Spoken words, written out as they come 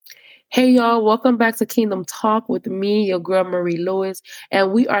Hey y'all, welcome back to Kingdom Talk with me, your girl Marie Lewis.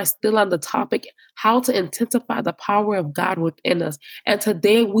 And we are still on the topic how to intensify the power of God within us. And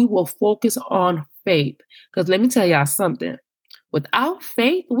today we will focus on faith. Because let me tell y'all something. Without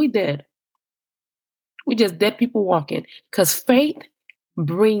faith, we dead. We just dead people walking. Because faith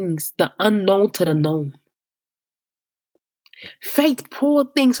brings the unknown to the known. Faith pull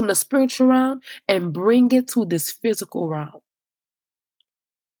things from the spiritual realm and bring it to this physical realm.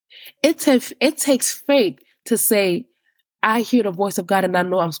 It takes faith to say, I hear the voice of God and I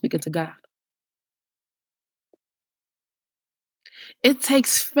know I'm speaking to God. It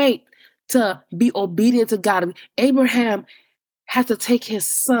takes faith to be obedient to God. Abraham had to take his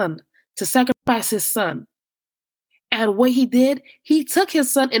son, to sacrifice his son. And what he did, he took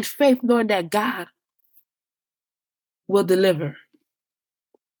his son in faith, knowing that God will deliver.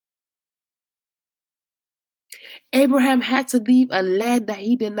 Abraham had to leave a land that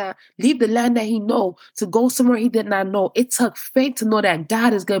he did not, leave the land that he know to go somewhere he did not know. It took faith to know that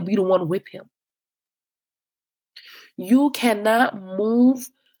God is going to be the one with him. You cannot move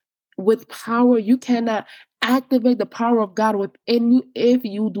with power. You cannot activate the power of God within you if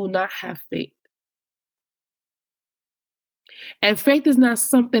you do not have faith. And faith is not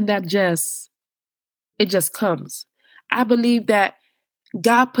something that just comes. I believe that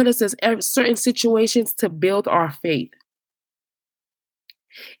God put us in certain situations to build our faith.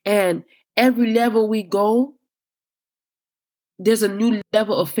 And every level we go, there's a new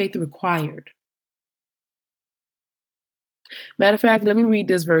level of faith required. Matter of fact, let me read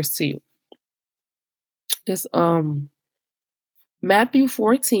this verse to you. It's Matthew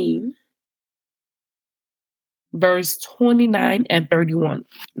 14, verse 29 and 31.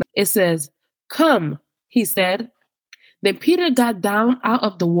 It says, "Come," he said. Then Peter got down out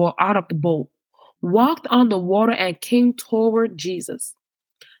of the boat, walked on the water, and came toward Jesus.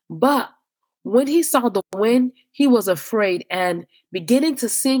 But when he saw the wind, he was afraid, and beginning to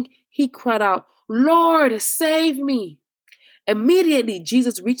sink, he cried out, "Lord, save me." Immediately,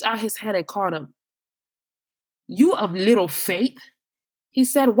 Jesus reached out his hand and caught him. "You of little faith," he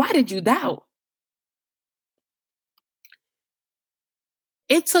said, "why did you doubt?"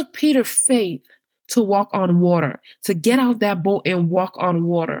 It took Peter faith to walk on water, to get out that boat and walk on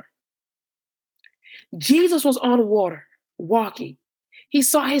water. Jesus was on water, walking. He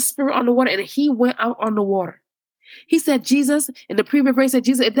saw his spirit on the water and he went out on the water. He said, Jesus, in the previous verse, said,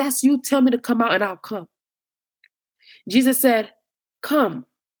 "Jesus, if that's you, tell me to come out and I'll come." Jesus said, "Come."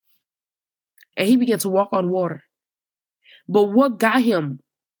 And he began to walk on water. But what got him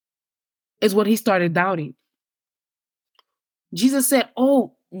is when he started doubting. Jesus said,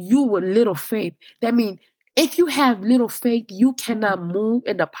 "Oh, you with little faith." That means if you have little faith, you cannot move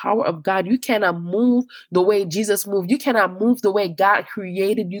in the power of God. You cannot move the way Jesus moved. You cannot move the way God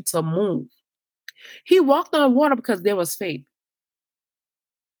created you to move. He walked on water because there was faith.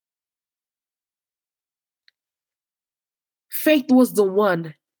 Faith was the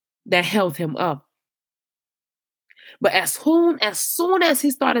one that held him up. But as soon as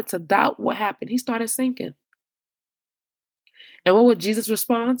he started to doubt, what happened? He started sinking. And what was Jesus'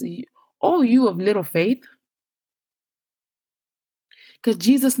 response? "Oh, you of little faith." Because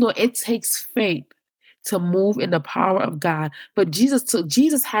Jesus knew it takes faith to move in the power of God. But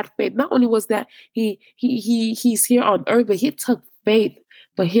Jesus had faith. Not only was that he's here on earth, but he took faith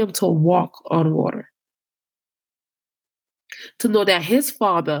for him to walk on water. To know that his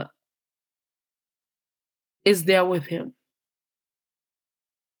Father is there with him.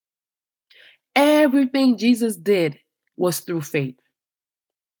 Everything Jesus did was through faith.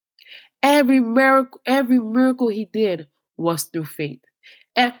 Every miracle he did was through faith.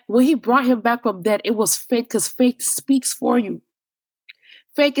 And when he brought him back from death, it was faith, because faith speaks for you.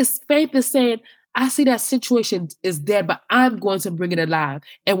 Faith is saying, I see that situation is dead, but I'm going to bring it alive.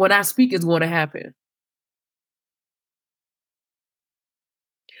 And when I speak, it's going to happen.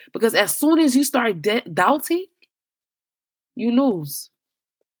 Because as soon as you start doubting, you lose.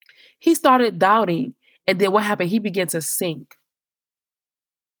 He started doubting, and then what happened? He began to sink.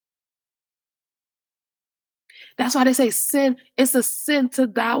 That's why they say sin, it's a sin to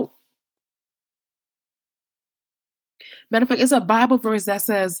doubt. Matter of fact, it's a Bible verse that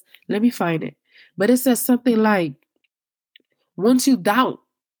says, let me find it. But it says something like, once you doubt,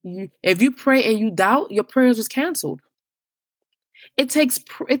 if you pray and you doubt, your prayers was canceled. It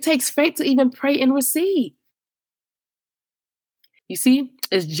takes faith to even pray and receive. You see,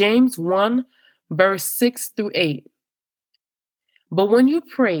 it's James 1, verse 6 through 8. But when you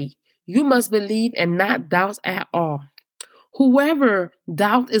pray, you must believe and not doubt at all. Whoever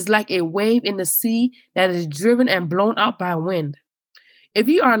doubts is like a wave in the sea that is driven and blown out by wind. If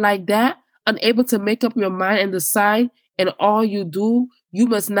you are like that, unable to make up your mind and decide in all you do, you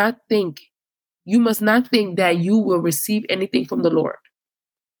must not think that you will receive anything from the Lord.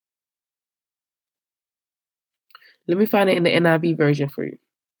 Let me find it in the NIV version for you.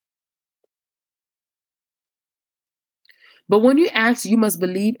 But when you ask, you must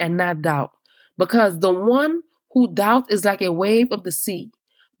believe and not doubt, because the one who doubts is like a wave of the sea,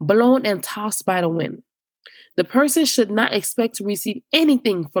 blown and tossed by the wind. The person should not expect to receive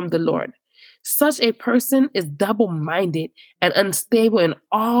anything from the Lord. Such a person is double minded and unstable in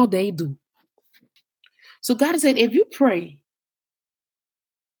all they do. So God is saying, if you pray,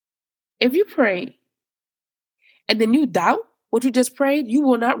 and then you doubt what you just prayed, you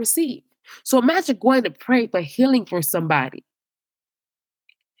will not receive. So imagine going to pray for healing for somebody,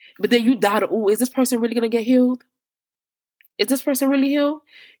 but then you doubt, oh, is this person really going to get healed? Is this person really healed?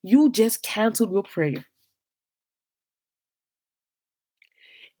 You just canceled your prayer.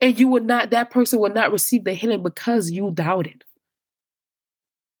 And that person will not receive the healing because you doubted.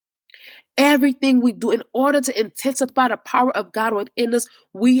 Everything we do, in order to intensify the power of God within us,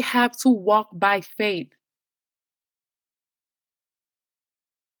 we have to walk by faith.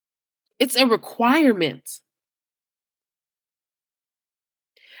 It's a requirement.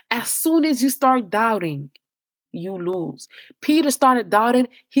 As soon as you start doubting, you lose. Peter started doubting,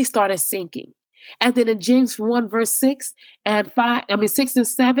 he started sinking. And then in James 1, verse 6 and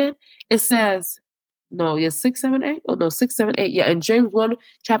 7, it says, no, yeah, 6, 7, 8. Oh, no, 6, 7, 8. Yeah, in James 1,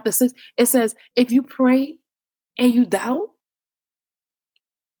 chapter 6, it says, if you pray and you doubt,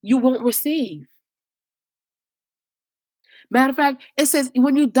 you won't receive. Matter of fact, it says,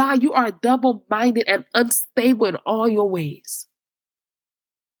 when you die, you are double-minded and unstable in all your ways.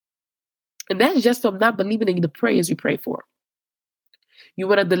 And that's just from not believing in the prayers you pray for. You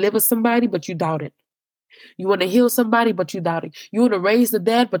want to deliver somebody, but you doubt it. You want to heal somebody, but you doubt it. You want to raise the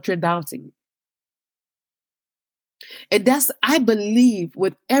dead, but you're doubting. And I believe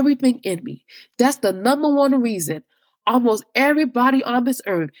with everything in me, that's the number one reason almost everybody on this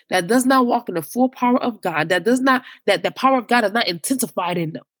earth that does not walk in the full power of God, that the power of God is not intensified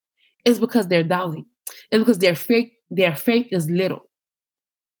in them, is because they're doubting. It's because their faith is little.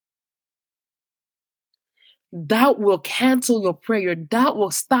 Doubt will cancel your prayer. Doubt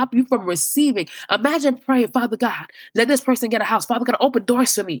will stop you from receiving. Imagine praying, Father God, let this person get a house. Father God, open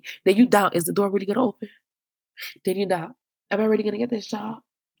doors for me. Then you doubt, is the door really going to open? Then you doubt, am I really going to get this job?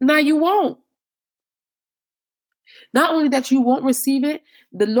 No, you won't. Not only that you won't receive it,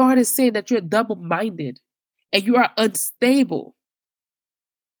 the Lord is saying that you're double-minded and you are unstable.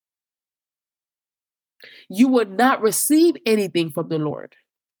 You will not receive anything from the Lord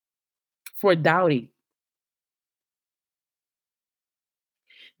for doubting.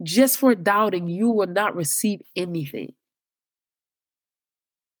 Just for doubting, you will not receive anything.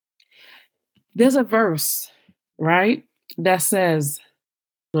 There's a verse, right, that says,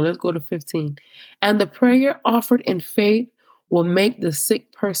 let's go to 15. And the prayer offered in faith will make the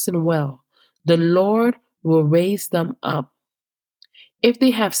sick person well. The Lord will raise them up. If they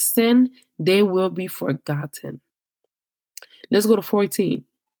have sinned, they will be forgotten. Let's go to 14.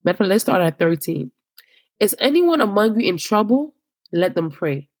 Let's start at 13. Is anyone among you in trouble? Let them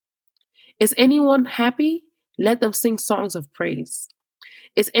pray. Is anyone happy? Let them sing songs of praise.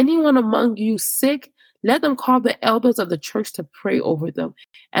 Is anyone among you sick? Let them call the elders of the church to pray over them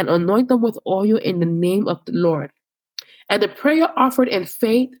and anoint them with oil in the name of the Lord. And the prayer offered in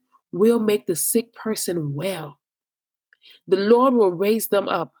faith will make the sick person well. The Lord will raise them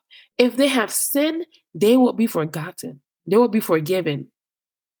up. If they have sinned, they will be forgotten. They will be forgiven.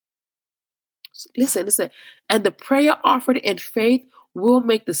 Listen. And the prayer offered in faith will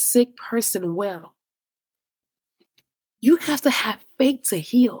make the sick person well. You have to have faith to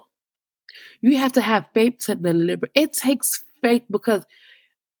heal. You have to have faith to deliver. It takes faith, because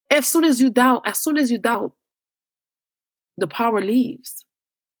as soon as you doubt, the power leaves.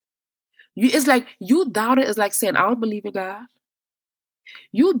 It's like you doubt it is like saying, I don't believe in God.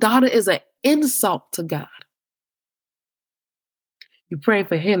 You doubt it is an insult to God. You're praying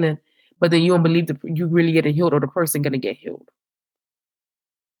for healing, but then you don't believe that you really getting healed or the person going to get healed.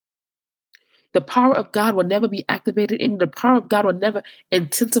 The power of God will never be activated in you. The power of God will never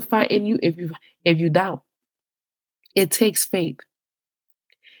intensify in you if you doubt. It takes faith.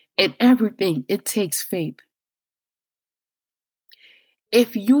 In everything, it takes faith.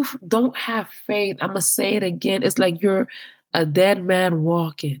 If you don't have faith, I'm going to say it again, it's like you're a dead man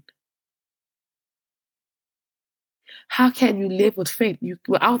walking. How can you live with faith?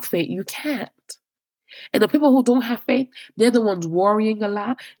 Without faith, you can't. And the people who don't have faith, they're the ones worrying a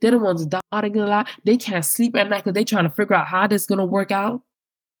lot. They're the ones doubting a lot. They can't sleep at night because they're trying to figure out how this is going to work out.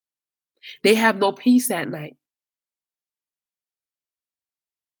 They have no peace at night.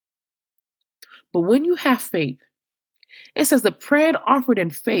 But when you have faith, it says the prayer offered in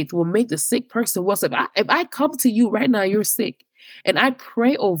faith will make the sick person well. So if I come to you right now, you're sick, and I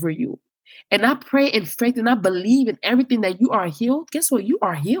pray over you, and I pray in faith, and I believe in everything that you are healed, guess what? You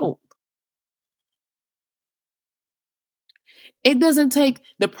are healed. It doesn't take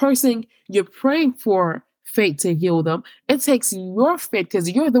the person you're praying for faith to heal them. It takes your faith because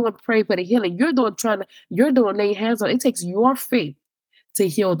you're the one praying for the healing. You're the one laying hands on. It takes your faith to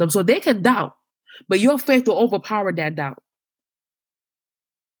heal them. So they can doubt, but your faith will overpower that doubt.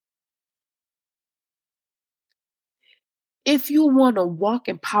 If you want to walk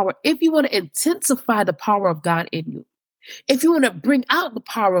in power, if you want to intensify the power of God in you, if you want to bring out the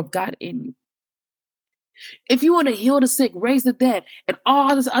power of God in you, if you want to heal the sick, raise the dead, and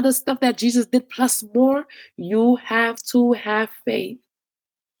all this other stuff that Jesus did plus more, you have to have faith.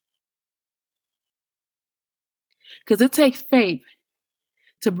 Because it takes faith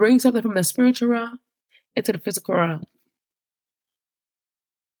to bring something from the spiritual realm into the physical realm.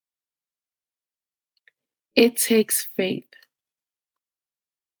 It takes faith.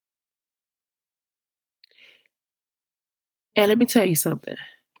 And let me tell you something.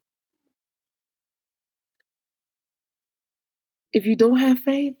 If you don't have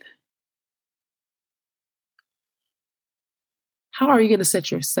faith, how are you going to set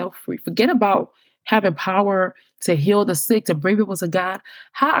yourself free? Forget about having power to heal the sick, to bring people to God.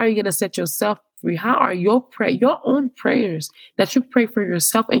 How are you going to set yourself free? How are your own prayers that you pray for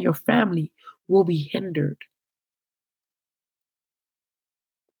yourself and your family will be hindered?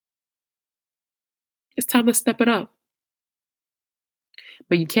 It's time to step it up.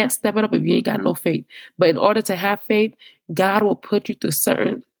 But you can't step it up if you ain't got no faith. But in order to have faith, God will put you through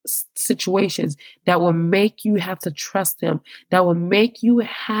certain situations that will make you have to trust Him, that will make you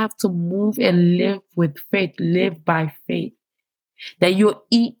have to move and live with faith, live by faith. That you'll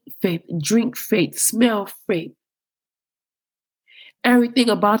eat faith, drink faith, smell faith. Everything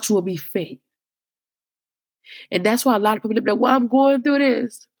about you will be faith. And that's why a lot of people are like, well, I'm going through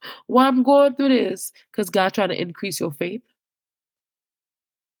this. Why I'm going through this? Because God's trying to increase your faith.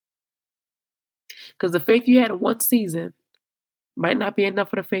 Because the faith you had in one season might not be enough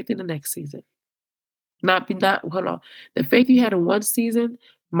for the faith in the next season. Hold on. The faith you had in one season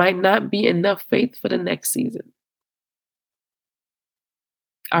might not be enough faith for the next season.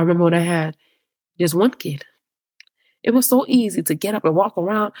 I remember when I had just one kid. It was so easy to get up and walk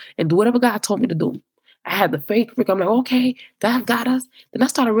around and do whatever God told me to do. I had the faith. I'm like, okay, God got us. Then I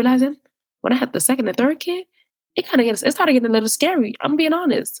started realizing when I had the second and third kid, it started getting a little scary. I'm being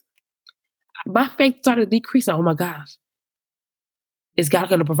honest. My faith started decreasing. Oh my gosh. Is God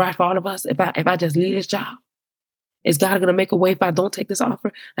going to provide for all of us if I just leave this job? Is God going to make a way if I don't take this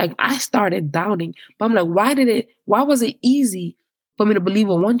offer? Like I started doubting, but I'm like, why was it easy for me to believe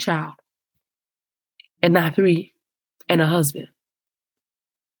in one child and not three and a husband?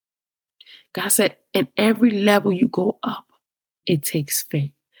 God said, in every level you go up, it takes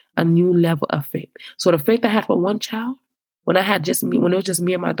faith, a new level of faith. So the faith I had for one child, when it was just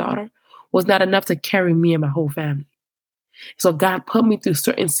me and my daughter, was not enough to carry me and my whole family. So God put me through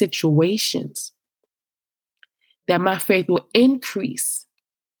certain situations that my faith will increase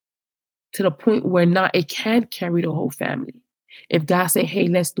to the point where now it can carry the whole family. If God say, hey,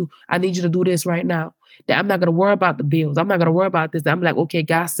 I need you to do this right now, that I'm not going to worry about the bills. I'm not going to worry about this. I'm like, okay,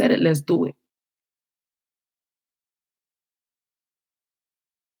 God said it, let's do it.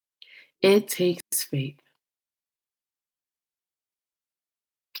 It takes faith.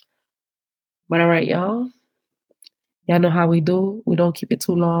 But all right, y'all. Y'all know how we do. We don't keep it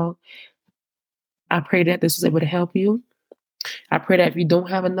too long. I pray that this was able to help you. I pray that if you don't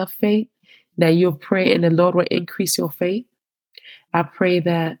have enough faith, that you'll pray and the Lord will increase your faith. I pray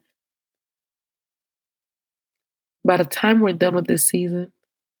that by the time we're done with this season,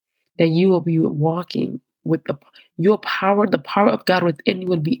 that you will be walking with your power, the power of God within you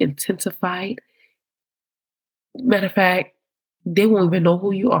will be intensified. Matter of fact, they won't even know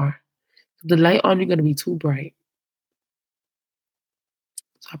who you are. The light on you going to be too bright.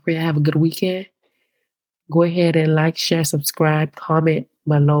 So I pray I have a good weekend. Go ahead and like, share, subscribe, comment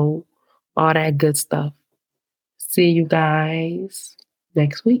below, all that good stuff. See you guys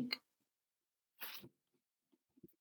next week.